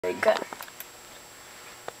Good.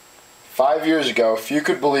 5 years ago, few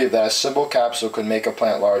could believe that a simple capsule could make a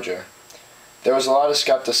plant larger. There was a lot of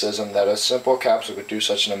skepticism that a simple capsule could do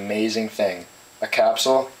such an amazing thing. A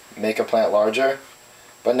capsule, make a plant larger?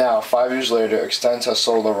 But now, 5 years later, Extenze has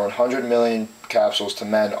sold over 100 million capsules to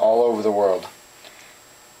men all over the world.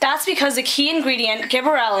 That's because the key ingredient,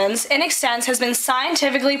 Gibberellins, in Extenze has been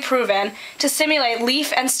scientifically proven to stimulate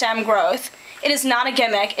leaf and stem growth. It is not a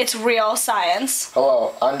gimmick, it's real science.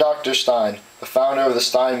 Hello, I'm Dr. Stein, the founder of the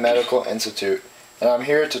Stein Medical Institute, and I'm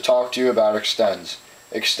here to talk to you about Extenze.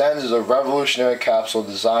 Extenze is a revolutionary capsule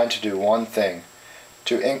designed to do one thing: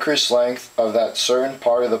 to increase length of that certain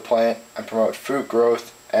part of the plant and promote fruit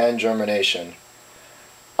growth and germination.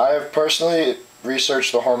 I have personally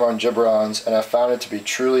researched the hormone Gibberellins and have found it to be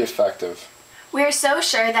truly effective. We are so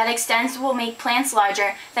sure that Extenze will make plants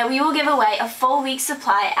larger that we will give away a full week's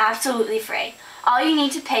supply absolutely free. All you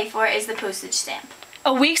need to pay for is the postage stamp.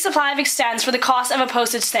 A week's supply of Extenze for the cost of a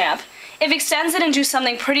postage stamp. If Extenze didn't do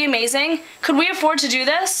something pretty amazing, could we afford to do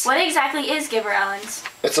this? What exactly is Gibberellins?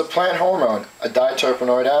 It's a plant hormone, a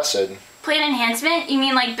diterpenoid acid. Plant enhancement? You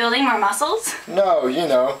mean like building more muscles? No, you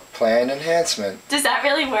know, plant enhancement. Does that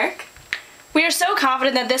really work? We are so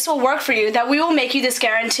confident that this will work for you that we will make you this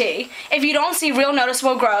guarantee. If you don't see real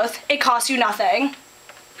noticeable growth, it costs you nothing.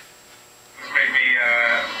 This may be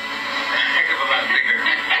a heck of a lot bigger.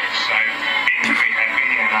 I'm really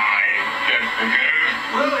happy and I get bigger.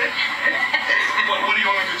 Will it? What do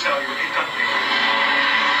you want me to tell you? It got bigger.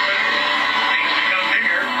 Things become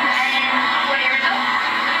bigger. What are your results?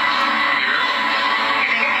 Bigger? You're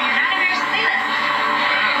bigger and you're not embarrassed to say that.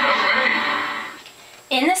 No way.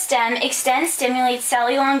 In the stem, Extenze stimulates cell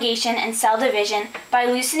elongation and cell division by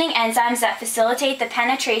loosening enzymes that facilitate the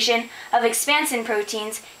penetration of expansin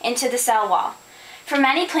proteins into the cell wall. For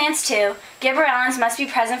many plants too, Gibberellins must be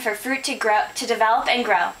present for fruit to develop and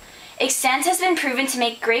grow. Extenze has been proven to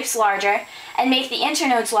make grapes larger and make the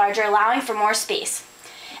internodes larger, allowing for more space.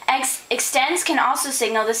 Extenze can also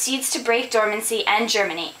signal the seeds to break dormancy and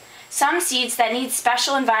germinate. Some seeds that need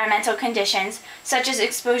special environmental conditions, such as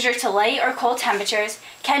exposure to light or cold temperatures,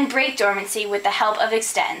 can break dormancy with the help of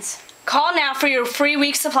Extenze. Call now for your free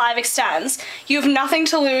week supply of Extenze. You have nothing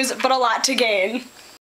to lose but a lot to gain.